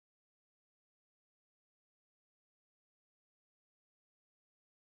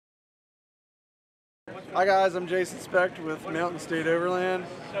Hi guys, I'm Jason Specht with Mountain State Overland,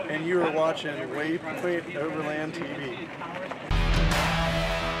 and you are watching Waypoint Overland TV.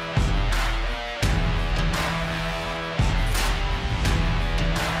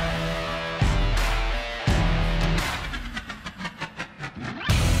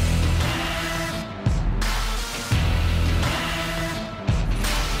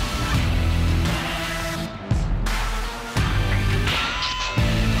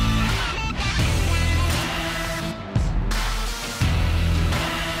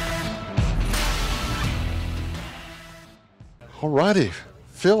 Alrighty,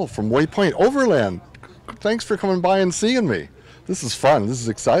 Phil from Waypoint Overland. Thanks for coming by and seeing me. This is fun, this is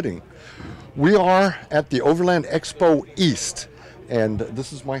exciting. We are at the Overland Expo East, and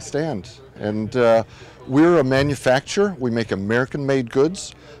this is my stand. And we're a manufacturer, we make American-made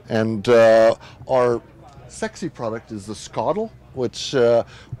goods, and our sexy product is the Skottel, which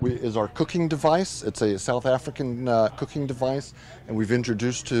is our cooking device. It's a South African cooking device, and we've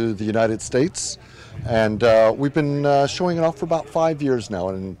introduced to the United States. And we've been showing it off for about 5 years now,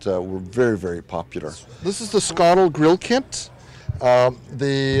 and we're very, very popular. This is the Skottel grill kit.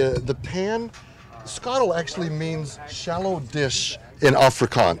 The pan, Skottel actually means shallow dish in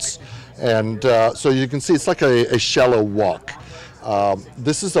Afrikaans. And so you can see it's like a shallow wok.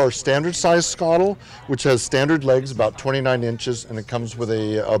 This is our standard size Skottel, which has standard legs, about 29 inches, and it comes with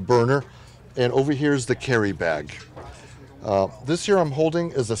a burner. And over here is the carry bag. This here I'm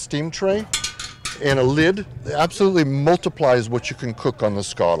holding is a steam tray and a lid. It absolutely multiplies what you can cook on the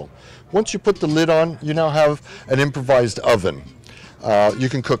Skottel. Once you put the lid on, you now have an improvised oven. You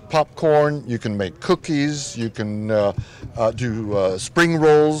can cook popcorn, you can make cookies, you can do spring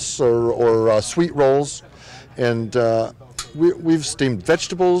rolls or sweet rolls. And we've steamed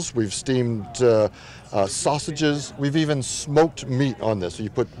vegetables, we've steamed sausages, we've even smoked meat on this. So you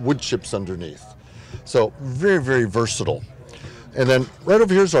put wood chips underneath. So very, very versatile. And then right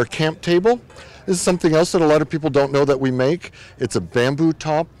over here is our camp table. This is something else that a lot of people don't know that we make. It's a bamboo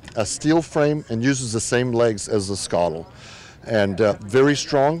top, a steel frame, and uses the same legs as the Skottel. And very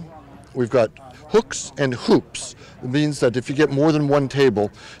strong. We've got hooks and hoops. It means that if you get more than one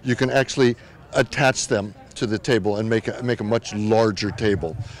table, you can actually attach them to the table and make a much larger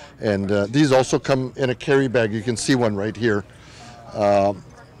table. And these also come in a carry bag. You can see one right here on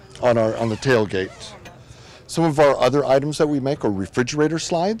the tailgate. Some of our other items that we make are refrigerator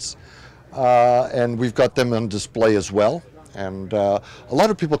slides, and we've got them on display as well. And a lot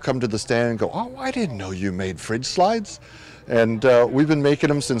of people come to the stand and go, "Oh, I didn't know you made fridge slides." And we've been making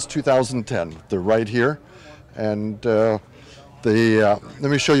them since 2010. They're right here. And let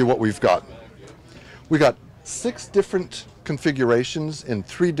me show you what we've got. We got 6 different configurations in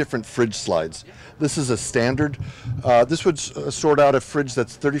 3 different fridge slides. This is a standard. This would sort out a fridge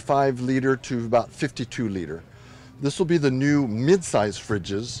that's 35 liter to about 52 liter. This will be the new mid-size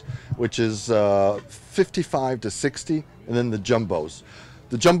fridges, which is 55 to 60, and then the jumbos.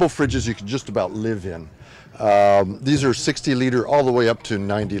 The jumbo fridges you can just about live in. These are 60 liter all the way up to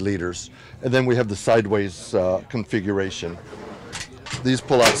 90 liters. And then we have the sideways configuration. These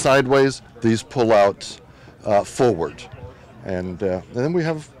pull out sideways, these pull out forward. And then we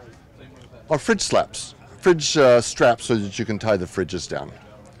have our fridge straps so that you can tie the fridges down.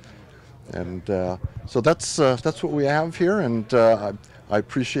 And so that's what we have here, and I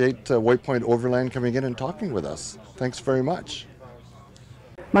appreciate Waypoint Overland coming in and talking with us. Thanks very much.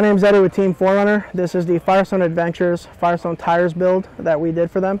 My name's Eddie with Team Forerunner. This is the Firestone Adventures Firestone tires build that we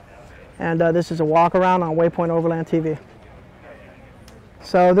did for them. And this is a walk around on Waypoint Overland TV.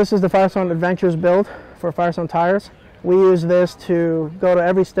 So this is the Firestone Adventures build for Firestone tires. We use this to go to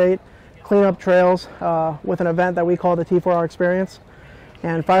every state, clean up trails with an event that we call the T4R Experience.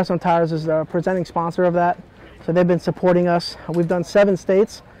 And Firestone Tires is the presenting sponsor of that. So they've been supporting us. We've done 7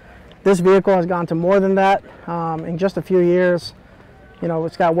 states. This vehicle has gone to more than that in just a few years. You know,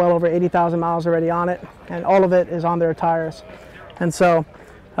 it's got well over 80,000 miles already on it, and all of it is on their tires. And so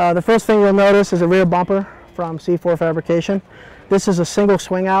the first thing you'll notice is a rear bumper from C4 Fabrication. This is a single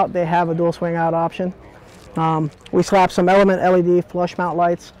swing out. They have a dual swing out option. We slapped some Element LED flush mount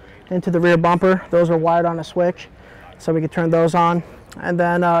lights into the rear bumper. Those are wired on a switch, so we could turn those on. And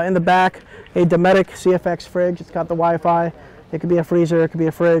then in the back, a Dometic CFX fridge. It's got the Wi-Fi. It could be a freezer, it could be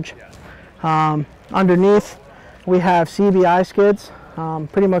a fridge. Underneath, we have CBI skids,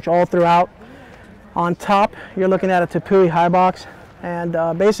 pretty much all throughout. On top, you're looking at a Tepui high box, and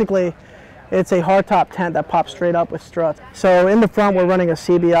basically, it's a hardtop tent that pops straight up with struts. So in the front, we're running a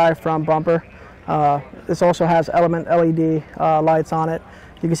CBI front bumper. This also has Element LED lights on it.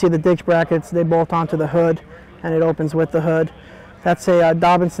 You can see the ditch brackets, they bolt onto the hood, and it opens with the hood. That's a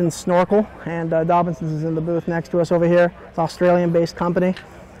Dobinson snorkel, and Dobinson's is in the booth next to us over here. It's an Australian-based company.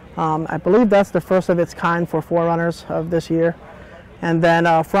 I believe that's the first of its kind for Forerunners of this year. And then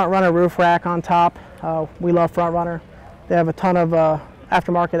Front Runner roof rack on top. We love Front Runner. They have a ton of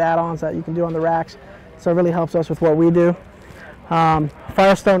aftermarket add-ons that you can do on the racks, so it really helps us with what we do.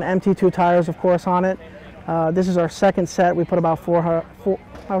 Firestone MT2 tires, of course, on it. This is our second set. We put about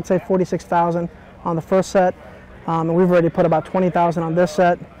 46,000 on the first set. And we've already put about 20,000 on this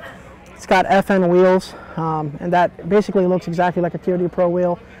set. It's got FN wheels, and that basically looks exactly like a Tier D Pro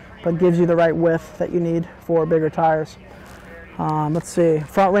wheel, but gives you the right width that you need for bigger tires. Let's see,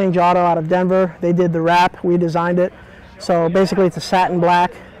 Front Range Auto out of Denver. They did the wrap, we designed it. So basically it's a satin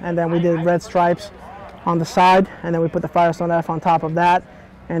black, and then we did red stripes on the side, and then we put the Firestone F on top of that,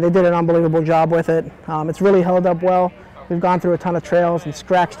 and they did an unbelievable job with it. It's really held up well. We've gone through a ton of trails and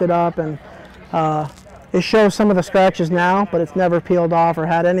scratched it up, and it shows some of the scratches now, but it's never peeled off or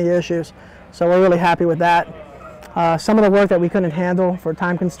had any issues. So we're really happy with that. Some of the work that we couldn't handle for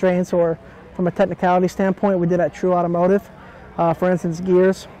time constraints or from a technicality standpoint, we did at True Automotive. For instance,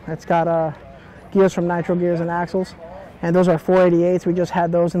 gears. It's got gears from Nitro Gears and axles, and those are 488s. We just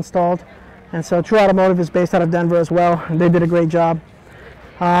had those installed. And so True Automotive is based out of Denver as well, and they did a great job.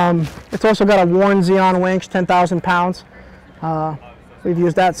 It's also got a Warn Xeon winch, 10,000 pounds. We've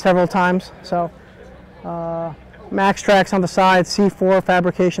used that several times. So Max Tracks on the side, C4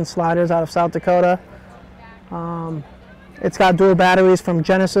 fabrication sliders out of South Dakota. It's got dual batteries from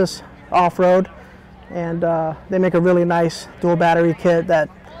Genesis Off-Road, and they make a really nice dual battery kit that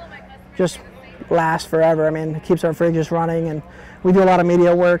just lasts forever. I mean, it keeps our fridges running, and we do a lot of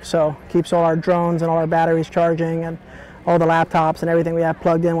media work, so it keeps all our drones and all our batteries charging, and all the laptops and everything we have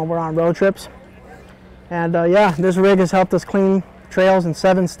plugged in when we're on road trips. And yeah, this rig has helped us clean trails in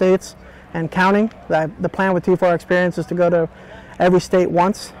 7 states and counting. The plan with T4 Experience is to go to every state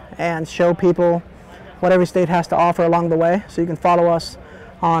once and show people what every state has to offer along the way. So you can follow us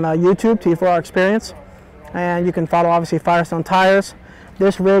on YouTube, T4 Experience, and you can follow obviously Firestone Tires.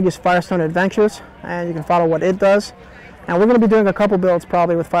 This rig is Firestone Adventures, and you can follow what it does. And we're going to be doing a couple builds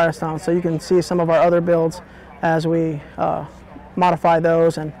probably with Firestone, so you can see some of our other builds as we modify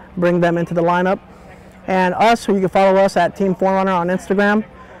those and bring them into the lineup. And us, you can follow us at Team Forerunner on Instagram.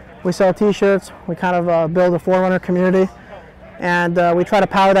 We sell t-shirts, we kind of build a Forerunner community, and we try to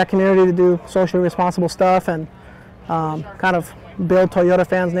power that community to do socially responsible stuff and kind of build Toyota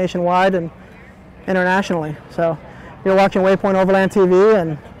fans nationwide and internationally. So you're watching Waypoint Overland TV,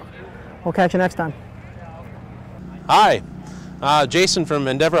 and we'll catch you next time. Hi, Jason from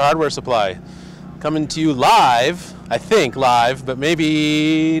Endeavor Hardware Supply, coming to you live, I think live, but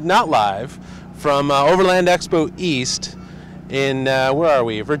maybe not live, from Overland Expo East in, where are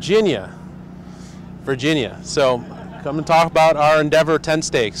we? Virginia. So come and talk about our Endeavor tent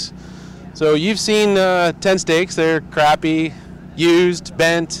stakes. So you've seen tent stakes. They're crappy, used,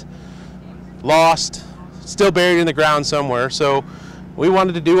 bent, lost, still buried in the ground somewhere. So we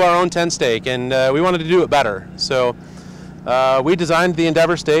wanted to do our own tent stake, and we wanted to do it better. So we designed the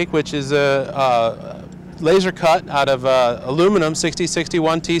Endeavor stake, which is a laser cut out of aluminum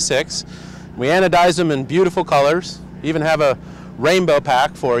 6061 T6. We anodize them in beautiful colors. Even have a rainbow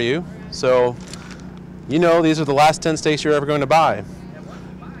pack for you. So you know these are the last tent stakes you're ever going to buy.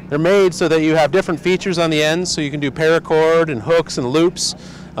 They're made so that you have different features on the ends, so you can do paracord and hooks and loops.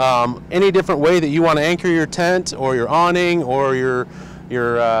 Any different way that you want to anchor your tent or your awning or your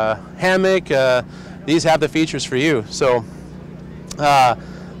hammock, these have the features for you. So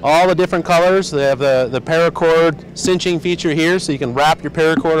all the different colors. They have the paracord cinching feature here, so you can wrap your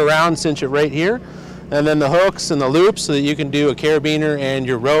paracord around, cinch it right here. And then the hooks and the loops, so that you can do a carabiner and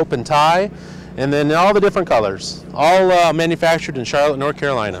your rope and tie. And then all the different colors, all manufactured in Charlotte, North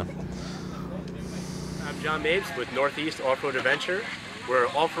Carolina. I'm John Mapes with Northeast Off-Road Adventure. We're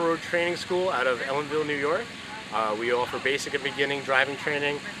an off-road training school out of Ellenville, New York. We offer basic and beginning driving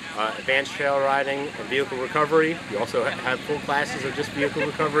training, advanced trail riding, and vehicle recovery. We also have full classes of just vehicle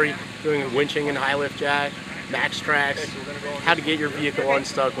recovery, doing winching and high lift jack, max tracks, how to get your vehicle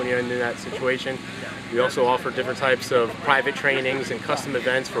unstuck when you're in that situation. We also offer different types of private trainings and custom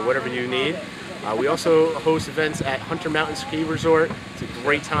events for whatever you need. We also host events at Hunter Mountain Ski Resort. It's a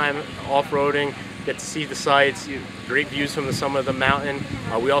great time off-roading, get to see the sights, great views from the summit of the mountain.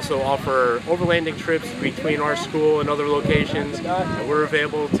 We also offer overlanding trips between our school and other locations. And we're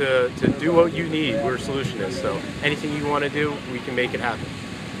available to do what you need. We're solutionists, so anything you want to do, we can make it happen.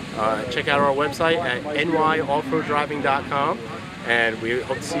 Check out our website at nyoffroaddriving.com, and we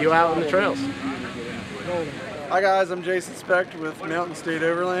hope to see you out on the trails. Hi guys, I'm Jason Specht with Mountain State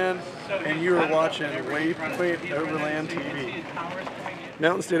Overland, and you are watching Waypoint Overland TV.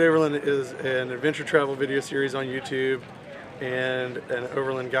 Mountain State Overland is an adventure travel video series on YouTube and an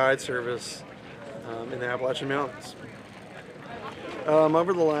overland guide service in the Appalachian Mountains.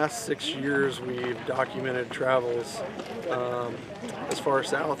 Over the last 6 years, we've documented travels as far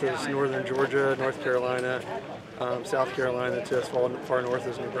south as northern Georgia, North Carolina, South Carolina, to as far north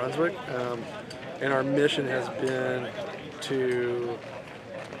as New Brunswick. And our mission has been to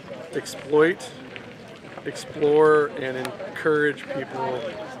exploit, explore, and encourage people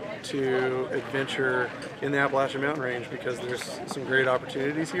to adventure in the Appalachian Mountain Range, because there's some great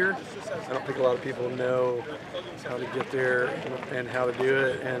opportunities here. I don't think a lot of people know how to get there and how to do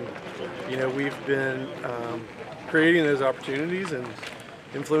it. And you know, we've been creating those opportunities and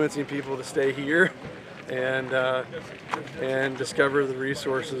influencing people to stay here and discover the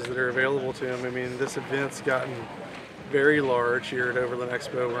resources that are available to them. I mean, this event's gotten very large here at Overland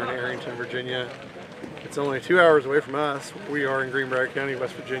Expo. We're in Arrington, Virginia. It's only 2 hours away from us. We are in Greenbrier County,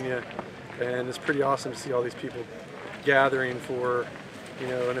 West Virginia, and it's pretty awesome to see all these people gathering for, you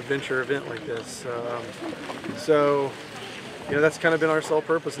know, an adventure event like this. So, you know, that's kind of been our sole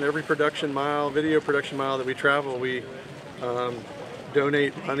purpose. In every production mile, video production mile that we travel, we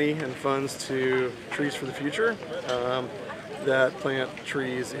donate money and funds to Trees for the Future that plant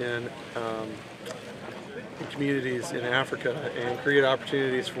trees in communities in Africa and create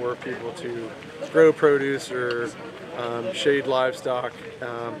opportunities for people to grow produce or shade livestock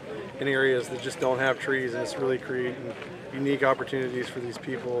in areas that just don't have trees. And it's really creating unique opportunities for these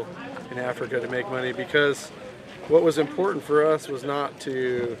people in Africa to make money, because what was important for us was not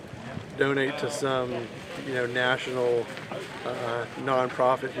to donate to some, you know, national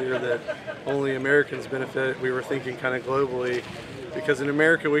non-profit here that only Americans benefit. We were thinking kind of globally, because in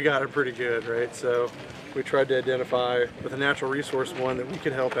America we got it pretty good, right? So we tried to identify with a natural resource one that we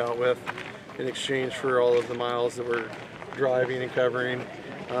could help out with in exchange for all of the miles that we're driving and covering,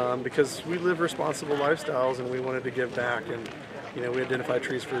 because we live responsible lifestyles and we wanted to give back. And you know, we identified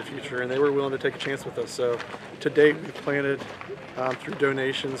Trees for the Future, and they were willing to take a chance with us. So to date, we've planted, through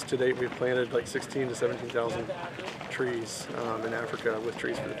donations, to date we've planted like 16,000 to 17,000 trees in Africa with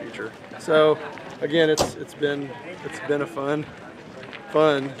Trees for the Future. So again, it's been a fun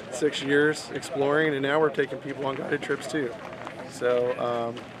 6 years exploring, and now we're taking people on guided trips too.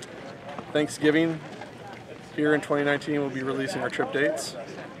 So Thanksgiving here in 2019, we'll be releasing our trip dates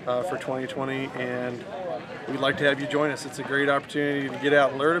for 2020, and we'd like to have you join us. It's a great opportunity to get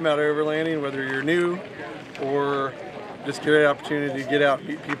out and learn about overlanding, whether you're new or just a great opportunity to get out and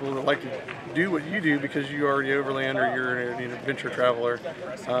meet people that like to do what you do because you already overland or you're an adventure traveler.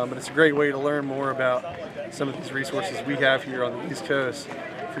 But it's a great way to learn more about some of these resources we have here on the East Coast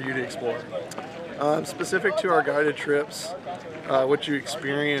for you to explore. Specific to our guided trips, what you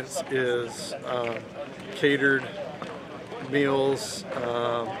experience is catered meals,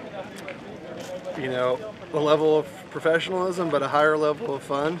 you know, a level of professionalism, but a higher level of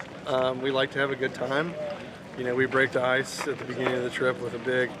fun. We like to have a good time. You know, we break the ice at the beginning of the trip with a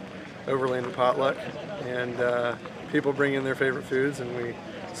big overland potluck, and people bring in their favorite foods, and we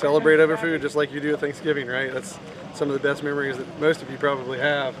celebrate over food just like you do at Thanksgiving, right? That's some of the best memories that most of you probably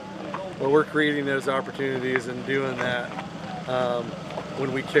have. Well, we're creating those opportunities and doing that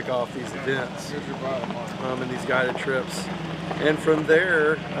when we kick off these events and these guided trips. And from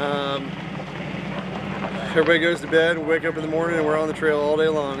there, everybody goes to bed, we wake up in the morning and we're on the trail all day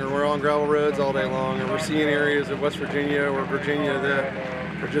long, or we're on gravel roads all day long, and we're seeing areas of West Virginia or Virginia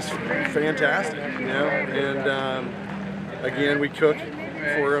that are just fantastic, you know. And again, we cook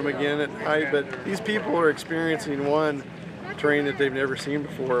for them again at night, but these people are experiencing one terrain that they've never seen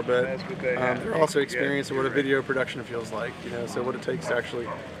before, but they're also experiencing what a video production feels like, you know, so what it takes actually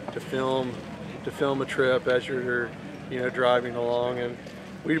to film a trip as you're, you know, driving along. And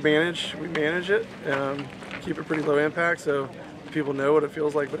we manage it, keep it pretty low impact so people know what it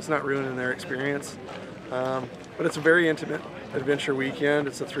feels like, but it's not ruining their experience. But it's a very intimate adventure weekend.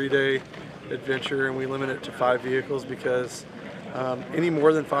 It's a 3-day adventure, and we limit it to 5 vehicles because any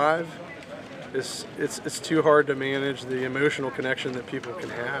more than 5, it's too hard to manage the emotional connection that people can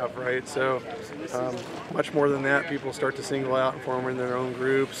have, right? So much more than that, people start to single out and form in their own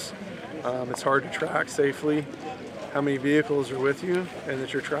groups. It's hard to track safely how many vehicles are with you and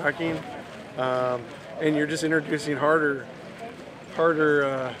that you're tracking, and you're just introducing harder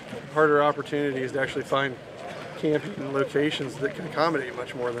opportunities to actually find camping locations that can accommodate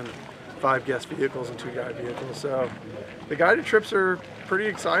much more than 5 guest vehicles and 2 guide vehicles. So the guided trips are pretty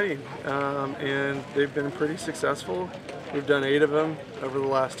exciting, and they've been pretty successful. We've done 8 of them over the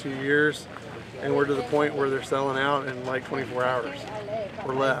last 2 years. and we're to the point where they're selling out in like 24 hours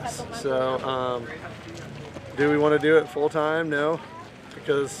or less. So do we want to do it full time? No,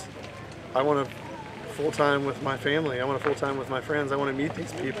 because I want to full time with my family. I want to full time with my friends. I want to meet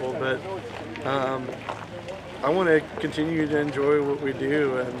these people, but I want to continue to enjoy what we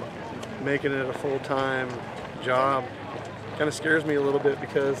do, and making it a full-time job kind of scares me a little bit,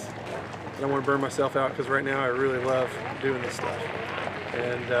 because I don't want to burn myself out, because right now I really love doing this stuff.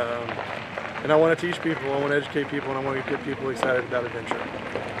 And I want to teach people, I want to educate people, and I want to get people excited about adventure.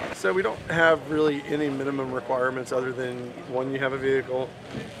 So we don't have really any minimum requirements other than, one, you have a vehicle,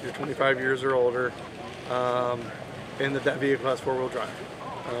 you're 25 years or older, and that vehicle has four-wheel drive.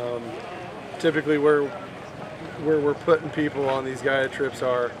 Typically where we're putting people on these guided trips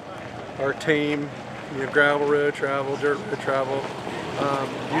are tame, gravel road travel, dirt road travel.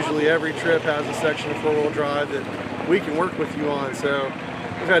 Usually every trip has a section of four-wheel drive that we can work with you on. So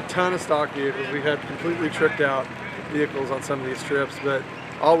we've had a ton of stock vehicles. We've had completely tricked out vehicles on some of these trips, but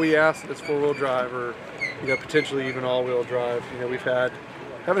all we ask is four-wheel drive, or potentially even all-wheel drive.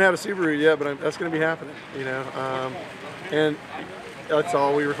 Haven't had a Subaru yet, but that's going to be happening. And that's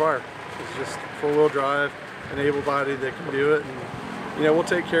all we require. It's just four-wheel drive, an able-bodied that can do it, and we'll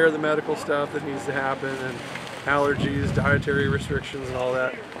take care of the medical stuff that needs to happen, and allergies, dietary restrictions, and all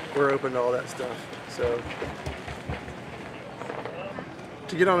that. We're open to all that stuff. So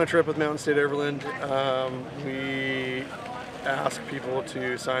to get on a trip with Mountain State Overland, we ask people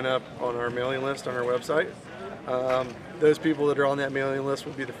to sign up on our mailing list on our website. Those people that are on that mailing list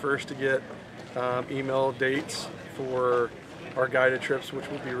will be the first to get email dates for our guided trips, which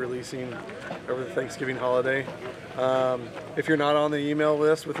we'll be releasing over the Thanksgiving holiday. If you're not on the email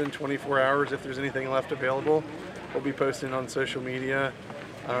list, within 24 hours, if there's anything left available, we'll be posting on social media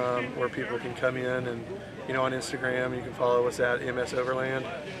where people can come in, and on Instagram you can follow us at MS Overland.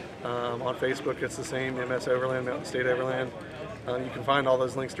 On Facebook it's the same, MS Overland, Mountain State Overland. You can find all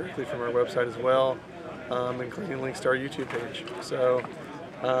those links directly from our website as well, including links to our YouTube page. So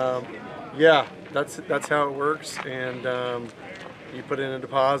yeah, that's how it works, and you put in a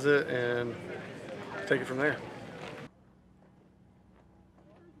deposit and take it from there.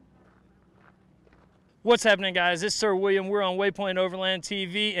 What's happening, guys? It's Sir William. We're on Waypoint Overland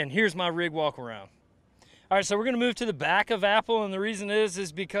TV, and here's my rig walk around. All right, so we're going to move to the back of Apple, and the reason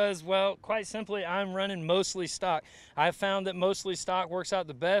is because, well, quite simply, I'm running mostly stock. I've found that mostly stock works out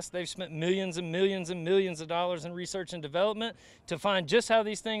the best. They've spent millions and millions and millions of dollars in research and development to find just how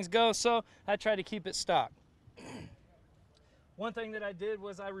these things go, so I try to keep it stock. One thing that I did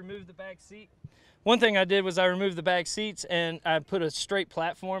was I removed the back seat. And I put a straight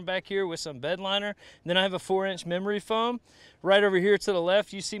platform back here with some bed liner. Then I have a 4-inch memory foam. Right over here to the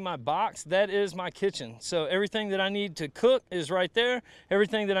left, you see my box. That is my kitchen. So everything that I need to cook is right there.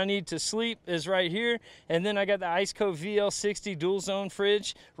 Everything that I need to sleep is right here. And then I got the Iceco VL60 dual zone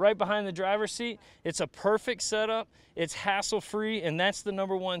fridge right behind the driver's seat. It's a perfect setup. It's hassle-free, and that's the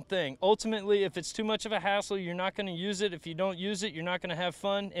number one thing. Ultimately, if it's too much of a hassle, you're not going to use it. If you don't use it, you're not going to have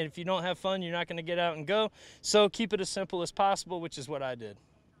fun. And if you don't have fun, you're not going to get out and go. So keep it as simple as possible, which is what I did.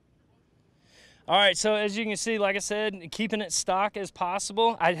 All right, so as you can see, like I said, keeping it stock as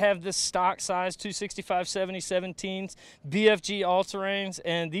possible. I have this stock size 265/70/17s BFG all-terrains,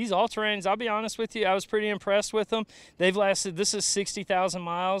 and these all-terrains, I'll be honest with you, I was pretty impressed with them. They've lasted, this is 60,000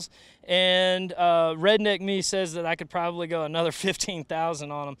 miles, and Redneck Me says that I could probably go another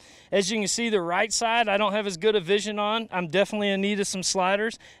 15,000 on them. As you can see, the right side, I don't have as good a vision on. I'm definitely in need of some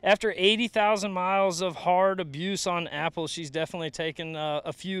sliders. After 80,000 miles of hard abuse on Apple, she's definitely taken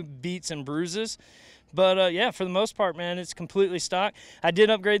a few beats and bruises. But yeah, for the most part, man, it's completely stock. I did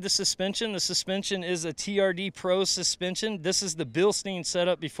upgrade the suspension. The suspension is a TRD Pro suspension. This is the Bilstein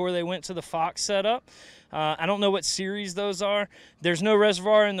setup before they went to the Fox setup. I don't know what series those are. There's no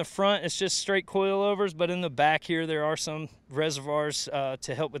reservoir in the front. It's just straight coilovers, but in the back here, there are some reservoirs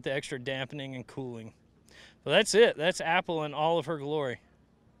to help with the extra dampening and cooling. Well, that's it. That's Apple in all of her glory.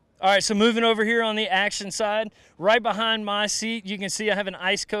 All right, so moving over here on the action side, right behind my seat, you can see I have an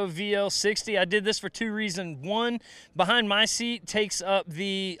Iceco VL60. I did this for two reasons. One, behind my seat takes up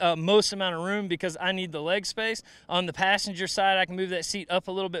the most amount of room because I need the leg space. On the passenger side, I can move that seat up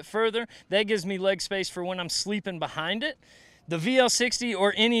a little bit further. That gives me leg space for when I'm sleeping behind it. The VL60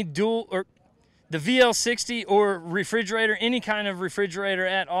 or any the VL60 or refrigerator, any kind of refrigerator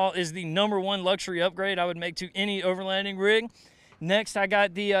at all, is the #1 luxury upgrade I would make to any overlanding rig. Next, I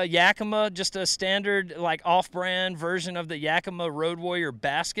got the Yakima, just a standard, like, off-brand version of the Yakima Road Warrior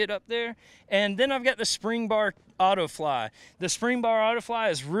basket up there. And then I've got the Spring Bar Autofly. The Spring Bar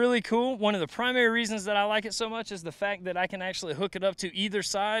Autofly is really cool. One of the primary reasons that I like it so much is the fact that I can actually hook it up to either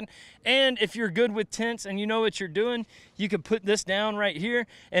side. And if you're good with tents and you know what you're doing, you could put this down right here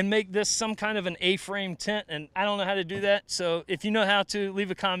and make this some kind of an A-frame tent. And I don't know how to do that, so if you know how to, leave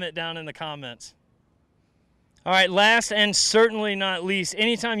a comment down in the comments. All right, last and certainly not least,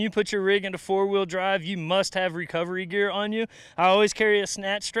 anytime you put your rig into four-wheel drive, you must have recovery gear on you. I always carry a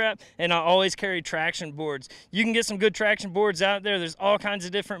snatch strap, and I always carry traction boards. You can get some good traction boards out there. There's all kinds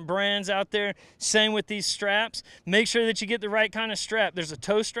of different brands out there. Same with these straps. Make sure that you get the right kind of strap. There's a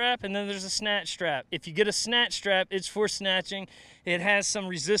toe strap, and then there's a snatch strap. If you get a snatch strap, it's for snatching. It has some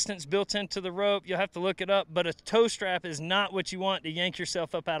resistance built into the rope. You'll have to look it up, but a toe strap is not what you want to yank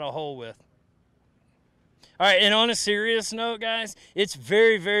yourself up out of a hole with. All right, and on a serious note, guys, it's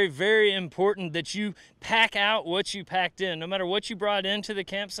very, very, very important that you pack out what you packed in. No matter what you brought into the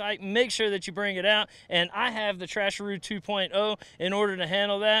campsite, make sure that you bring it out. And I have the Trasharoo 2.0 in order to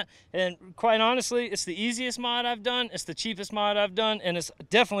handle that. And quite honestly, it's the easiest mod I've done, it's the cheapest mod I've done, and it's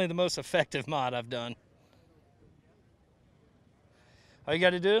definitely the most effective mod I've done. All you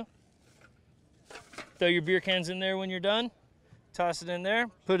got to do, throw your beer cans in there when you're done, toss it in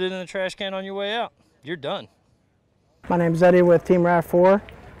there, put it in the trash can on your way out. You're done. My name's Eddie with Team RAV4.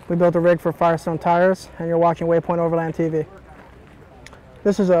 We built a rig for Firestone Tires, and you're watching Waypoint Overland TV.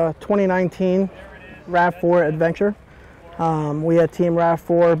 This is a 2019 RAV4 Adventure. We at Team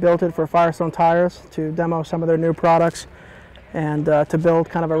RAV4 built it for Firestone Tires to demo some of their new products and to build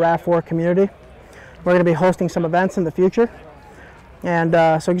kind of a RAV4 community. We're going to be hosting some events in the future, and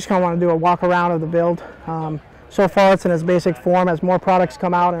so you just kind of want to do a walk around of the build. So far it's in its basic form. As more products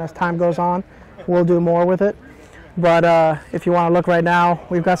come out and as time goes on, we'll do more with it. But if you want to look right now,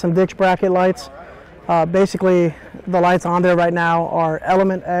 we've got some ditch bracket lights. Basically, the lights on there right now are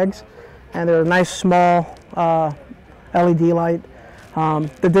element eggs, and they're a nice small LED light.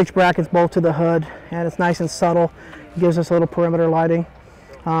 The ditch brackets bolt to the hood, and it's nice and subtle. It gives us a little perimeter lighting.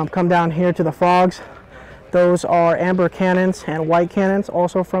 Come down here to the fogs. Those are amber cannons and white cannons,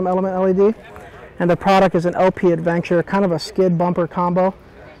 also from Element LED. And the product is an LP Adventure, kind of a skid bumper combo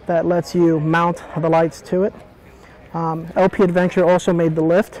that lets you mount the lights to it. LP Adventure also made the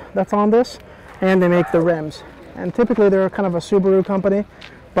lift that's on this, and they make the rims. And typically they're kind of a Subaru company,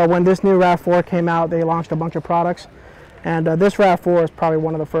 but when this new RAV4 came out, they launched a bunch of products. And this RAV4 is probably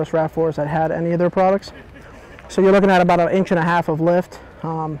one of the first RAV4s that had any of their products. So you're looking at about 1.5 inches of lift,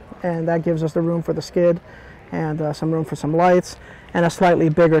 and that gives us the room for the skid and some room for some lights and a slightly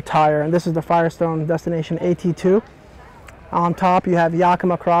bigger tire. And this is the Firestone Destination AT2. On top you have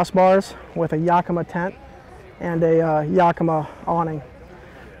Yakima crossbars with a Yakima tent and a Yakima awning.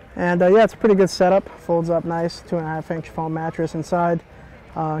 And yeah, it's a pretty good setup. Folds up nice, 2.5-inch foam mattress inside.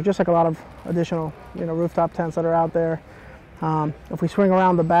 Just like a lot of additional rooftop tents that are out there. If we swing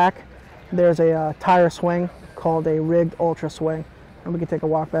around the back, there's a tire swing called a rigged ultra swing. And we can take a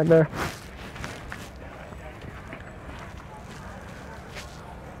walk back there.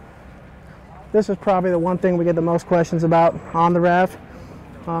 This is probably the one thing we get the most questions about on the RAV.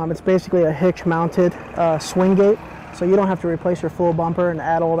 It's basically a hitch-mounted swing gate, so you don't have to replace your full bumper and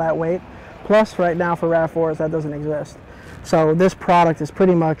add all that weight. Plus, right now for RAV4s, that doesn't exist. So this product is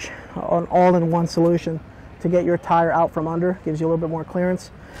pretty much an all-in-one solution to get your tire out from under. Gives you a little bit more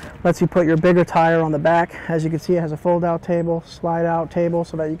clearance. Lets you put your bigger tire on the back. As you can see, it has a fold-out table, slide-out table,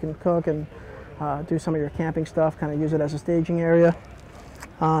 so that you can cook and do some of your camping stuff, kind of use it as a staging area.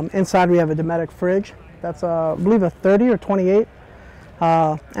 Inside we have a Dometic fridge. That's I believe a 30 or 28.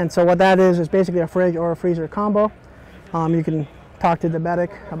 And so what that is basically a fridge or a freezer combo. You can talk to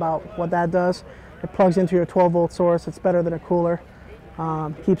Dometic about what that does. It plugs into your 12-volt source. It's better than a cooler.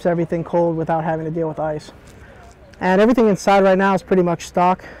 Keeps everything cold without having to deal with ice. And everything inside right now is pretty much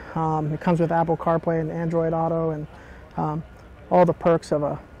stock. It comes with Apple CarPlay and Android Auto and all the perks of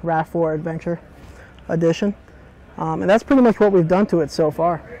a RAV4 Adventure Edition. And that's pretty much what we've done to it so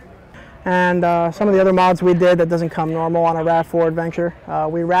far. And some of the other mods we did that doesn't come normal on a RAV4 Adventure.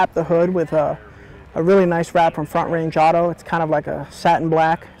 We wrapped the hood with a really nice wrap from Front Range Auto. It's kind of like a satin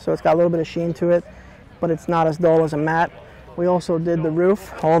black, so it's got a little bit of sheen to it, but it's not as dull as a matte. We also did the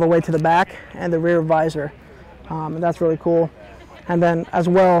roof all the way to the back and the rear visor, and that's really cool. And then as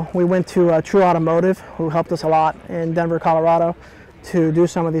well, we went to True Automotive, who helped us a lot in Denver, Colorado, to do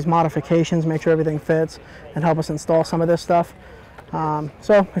some of these modifications, make sure everything fits, and help us install some of this stuff.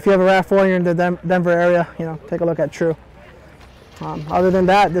 So if you have a RAV4 and you're in the Denver area, take a look at True. Other than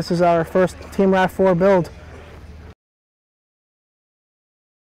that, this is our first Team RAV4 build.